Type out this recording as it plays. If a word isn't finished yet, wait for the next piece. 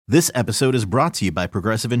This episode is brought to you by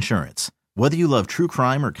Progressive Insurance. Whether you love true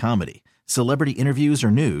crime or comedy, celebrity interviews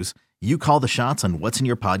or news, you call the shots on what's in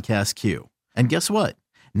your podcast queue. And guess what?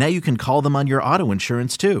 Now you can call them on your auto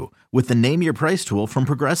insurance too with the Name Your Price tool from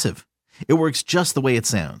Progressive. It works just the way it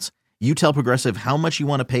sounds. You tell Progressive how much you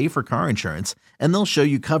want to pay for car insurance, and they'll show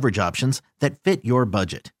you coverage options that fit your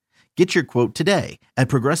budget. Get your quote today at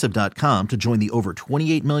Progressive.com to join the over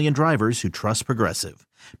 28 million drivers who trust Progressive.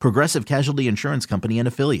 Progressive Casualty Insurance Company and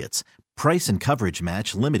Affiliates. Price and coverage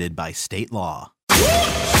match limited by state law.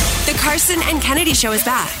 The Carson and Kennedy Show is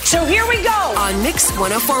back. So here we go. On Mix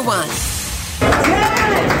 104.1.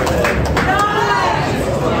 10,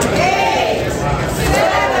 9, 8,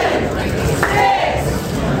 7,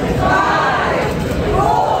 6, 5,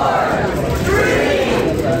 4, 3,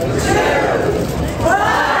 2,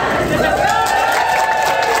 1.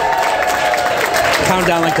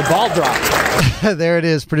 Countdown like the ball dropped. There it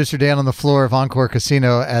is, Producer Dan on the floor of Encore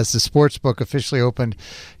Casino as the sportsbook officially opened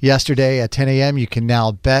yesterday at 10 a.m. You can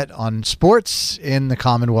now bet on sports in the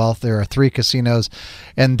Commonwealth. There are 3 casinos.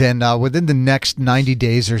 And then within the next 90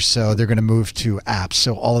 days or so, they're going to move to apps.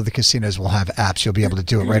 So all of the casinos will have apps. You'll be able to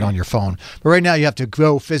do it right on your phone. But right now, you have to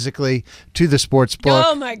go physically to the sportsbook.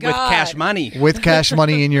 Oh, my God. With cash money. With cash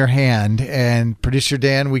money in your hand. And Producer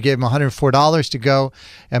Dan, we gave him $104 to go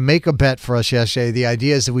and make a bet for us yesterday. The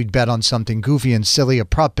idea is that we'd bet on something goofy and silly, a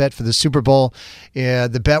prop bet for the Super Bowl.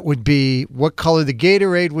 The bet would be what color the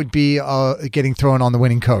Gatorade would be getting thrown on the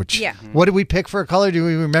winning coach. Yeah. What did we pick for a color? Do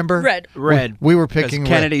we remember? Red. Red. We were picking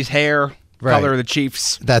Kennedy's hair, Right. color of the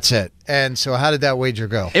Chiefs. That's it. And so how did that wager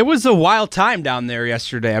go? It was a wild time down there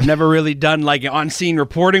yesterday. I've never really done like on-scene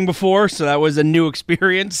reporting before, so that was a new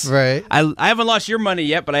experience. Right. I haven't lost your money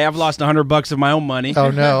yet, but I have lost $100 of my own money.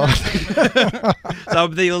 Oh, no. So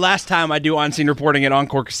the last time I do on-scene reporting at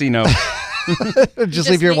Encore Casino. Just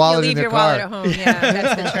leave your wallet in your car. Wallet at home. Yeah,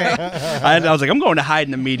 that's the trick. I was like, I'm going to hide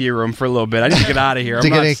in the media room for a little bit. I need to get out of here. I'm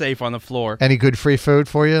not safe on the floor. Any good free food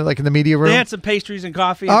for you, like in the media room? They had some pastries and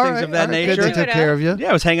coffee and things of that nature. Good, they took care of you. Yeah,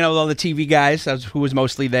 I was hanging out with all the TV guys, who was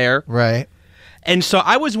mostly there. Right. And so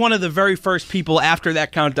I was one of the very first people after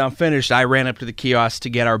that countdown finished. I ran up to the kiosk to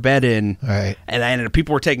get our bet in. Right. And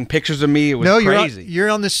people were taking pictures of me. It was crazy. You're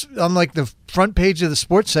on this on like the front page of the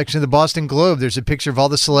sports section of the Boston Globe. There's a picture of all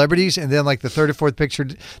the celebrities, and then like the third or fourth picture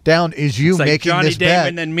down is you It's like making Johnny this bet.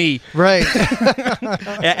 Damon and me. Right.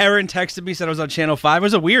 Yeah, Aaron texted me, said I was on Channel 5. It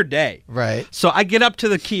was a weird day. Right. So I get up to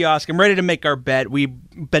the kiosk. I'm ready to make our bet. We've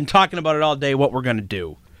been talking about it all day, what we're going to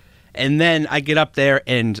do. And then I get up there,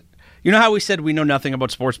 and you know how we said we know nothing about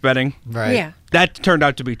sports betting? Right. Yeah. That turned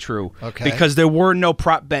out to be true. Okay. Because there were no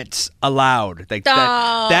prop bets allowed.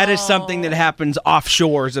 That is something that happens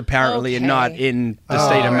offshores, apparently, and not in the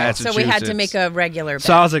state of Massachusetts. So we had to make a regular bet.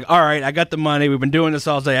 So I was like, all right, I got the money. We've been doing this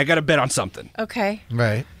all day. I got to bet on something. Okay.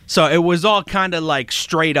 Right. So it was all kind of like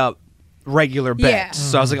straight up regular bets. Yeah.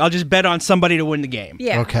 So I was like, I'll just bet on somebody to win the game.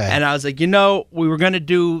 Yeah. Okay. And I was like, we were going to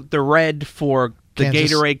do the red for the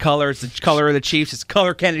Kansas. Gatorade colors, the color of the Chiefs. It's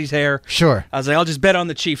color Kennedy's hair. Sure. I was like, I'll just bet on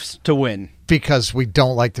the Chiefs to win. Because we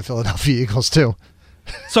don't like the Philadelphia Eagles, too.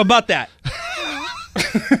 So about that.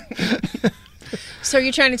 So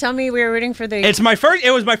you're trying to tell me we were rooting for the... It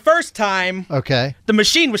was my first time. Okay. The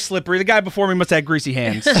machine was slippery. The guy before me must have had greasy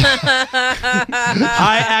hands.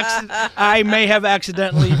 I may have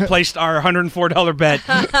accidentally placed our $104 bet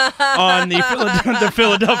on the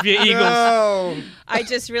Philadelphia Eagles. Oh. I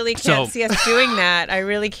just really can't see us doing that. I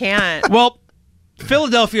really can't. Well,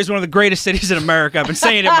 Philadelphia is one of the greatest cities in America. I've been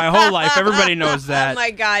saying it my whole life. Everybody knows that. Oh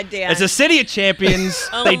my God, Dan! It's a city of champions.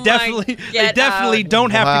 Oh they my- definitely get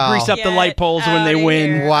don't have Wow. to grease up the Get light poles when they outta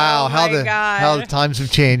win. here. Wow. Oh how my God. how the times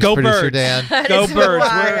have changed, Go Producer Birds. Dan. Go It's Birds.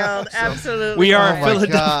 wild. Absolutely. We are Oh my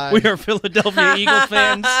God. we are Philadelphia Eagle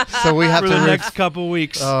fans So we have for to the next couple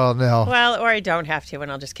weeks. Oh, no. Well, or I don't have to,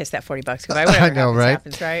 and I'll just kiss that $40 goodbye. Whatever I know, right?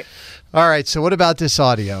 happens, right? All right. So what about this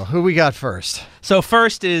audio? Who we got first? So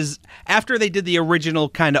first is after they did the original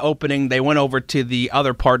kind of opening, they went over to the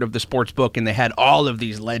other part of the sports book and they had all of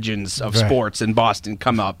these legends of Right. sports in Boston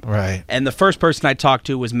come up. Right. And the first person I talked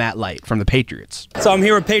to was Matt Light from the Patriots. So I'm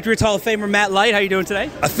here with Patriots Hall of Famer Matt Light. How you doing today?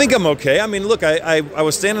 I think I'm okay. I mean, look, I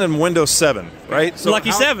was standing in window 7, right?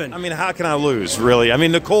 Lucky 7. I mean, how can I lose, really? I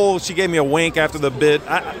mean, Nicole, she gave me a wink after the bid.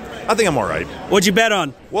 I think I'm all right. What'd you bet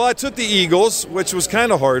on? Well, I took the Eagles, which was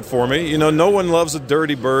kind of hard for me. You know, no one loves a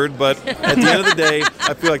dirty bird, but at the end of the day,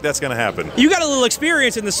 I feel like that's going to happen. You got a little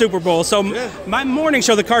experience in the Super Bowl. So Yeah. my morning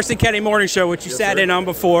show, the Carson Kennedy Morning Show, which you sat sir. in on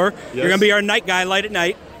before, Yes. you're going to be our night guy, light at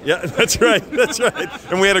night. Yeah, that's right.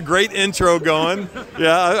 And we had a great intro going.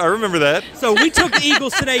 Yeah, I remember that. So we took the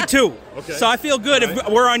Eagles today, too. Okay. So I feel good. If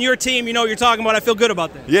we're on your team, you know what you're talking about. I feel good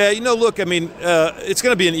about that. Yeah, look, I mean, it's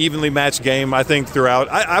going to be an evenly matched game, I think, throughout.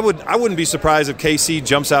 I wouldn't be surprised if KC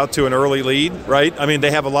jumps out to an early lead, right? I mean,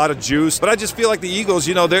 they have a lot of juice, but I just feel like the Eagles,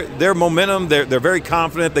 their momentum, they're very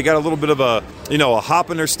confident. They got a little bit of a hop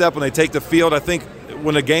in their step when they take the field. I think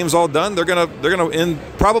when the game's all done, they're gonna end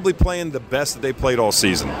probably playing the best that they played all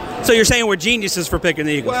season. So you're saying we're geniuses for picking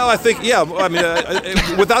the Eagles? Well, I think, yeah. I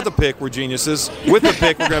mean, without the pick, we're geniuses. With the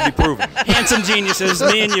pick, we're going to be proven. Handsome geniuses,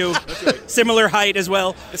 me and you. Similar height as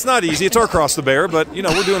well. It's not easy. It's our cross the bear, but,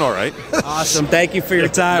 we're doing all right. Awesome. Thank you for your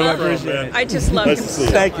time. I appreciate it. I just love him.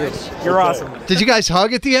 Thank you. You're awesome. Did you guys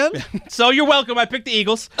hug at the end? So you're welcome. I picked the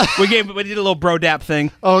Eagles. We did a little bro dap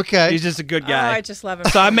thing. Okay. He's just a good guy. Oh, I just love him.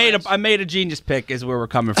 So I made a genius pick is where we're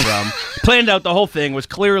coming from. Planned out the whole thing, was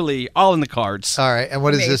clearly all in the cards. All right. And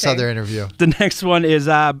what is this Amazing. other interview? The next one is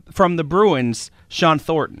from the Bruins, Sean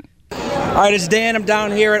Thornton. All right, it's Dan. I'm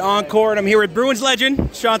down here at Encore, and I'm here with Bruins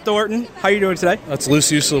legend, Sean Thornton. How are you doing today? That's loose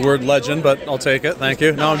use of the word legend, but I'll take it. Thank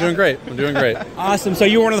you. No, I'm doing great. Awesome. So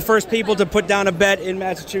you were one of the first people to put down a bet in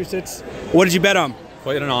Massachusetts. What did you bet on?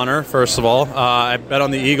 Quite an honor, first of all. I bet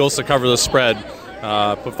on the Eagles to cover the spread.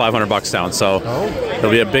 Put $500 down. So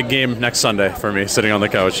it'll be a big game next Sunday for me, sitting on the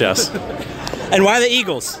couch, yes. And why the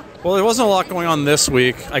Eagles? Well, there wasn't a lot going on this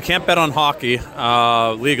week. I can't bet on hockey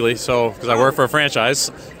legally, so because I work for a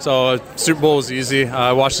franchise. So Super Bowl was easy.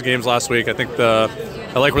 I watched the games last week. I think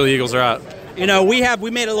I like where the Eagles are at.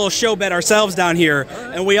 We made a little show bet ourselves down here,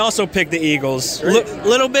 and we also picked the Eagles.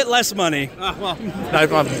 Little bit less money.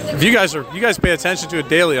 If you guys pay attention to it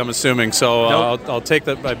daily, I'm assuming. So Nope. I'll take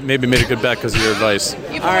that. I maybe made a good bet because of your advice.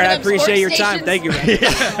 All right, I appreciate your time. Thank you.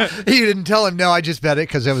 You didn't tell him, no, I just bet it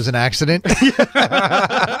because it was an accident.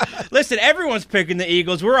 Listen, everyone's picking the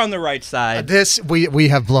Eagles. We're on the right side. We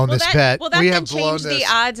have blown Will this that, bet. will that we then have blown change this. the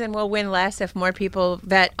odds and we'll win less if more people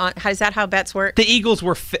bet on? Is that how bets work? The Eagles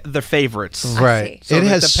were the favorites. Right. So It the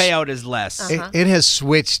has payout is less. It has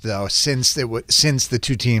switched though since the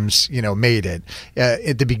two teams made it.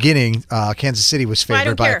 At the beginning, Kansas City was Well, I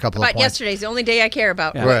favored don't by care a couple about of points. yesterday's. The only day I care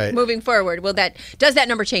about. Right. Moving forward, does that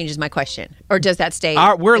number change? Is my question, or does that stay?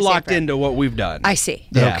 We're the same locked forever? into what we've done. I see.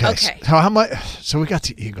 Yeah. Okay. How much? So we got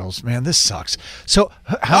the Eagles. Man, this sucks. So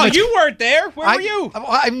how much? You weren't there. Where were you?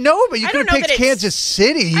 I know, but you I could don't have know picked that it's- Kansas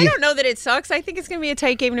City. I don't know that it sucks. I think it's going to be a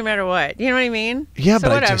tight game no matter what. You know what I mean? Yeah, so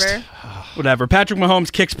but I whatever. just- Whatever. Patrick Mahomes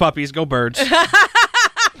kicks puppies. Go Birds.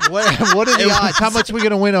 What are the odds? How much are we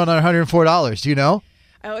going to win on our $104? Do you know?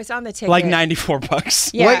 Oh, it's on the ticket. Like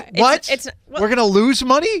 $94. Yeah. Wait, what? It's We're going to lose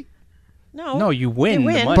money? No, you win. You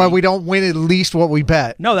the win. money. But we don't win at least what we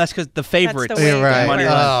bet. No, that's because the favorites. That's the way You're right. money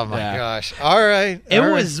works. line. Oh, my Yeah. gosh. All right. It All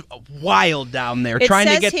right. was wild down there It trying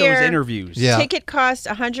to says get here- those interviews. Yeah. Ticket cost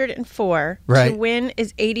 $104. Right. To win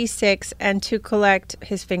is $86, and to collect,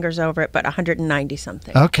 his fingers over it, but $190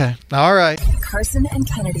 something. Okay. All right. Carson and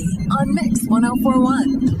Kennedy on Mix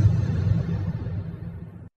 1041.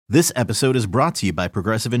 This episode is brought to you by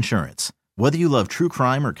Progressive Insurance. Whether you love true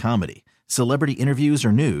crime or comedy, celebrity interviews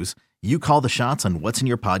or news, you call the shots on what's in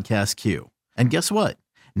your podcast queue. And guess what?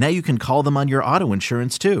 Now you can call them on your auto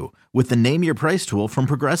insurance too with the Name Your Price tool from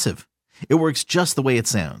Progressive. It works just the way it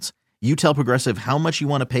sounds. You tell Progressive how much you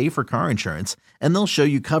want to pay for car insurance, and they'll show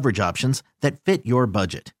you coverage options that fit your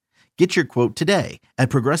budget. Get your quote today at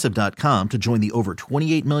Progressive.com to join the over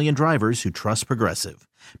 28 million drivers who trust Progressive.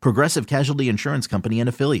 Progressive Casualty Insurance Company and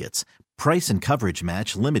Affiliates. Price and coverage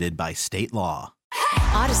match limited by state law.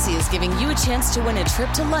 Odyssey is giving you a chance to win a trip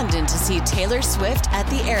to London to see Taylor Swift at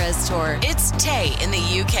the Eras Tour. It's Tay in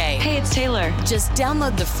the UK. Hey, it's Taylor. Just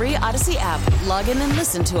download the free Odyssey app, log in and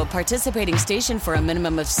listen to a participating station for a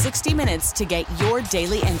minimum of 60 minutes to get your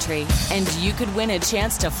daily entry. And you could win a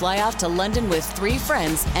chance to fly off to London with 3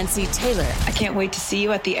 friends and see Taylor. I can't wait to see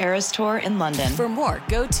you at the Eras Tour in London. For more,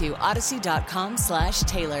 go to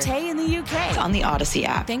odyssey.com/Taylor. Tay in the UK. It's on the Odyssey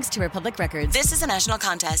app. Thanks to Republic Records. This is a national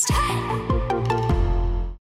contest.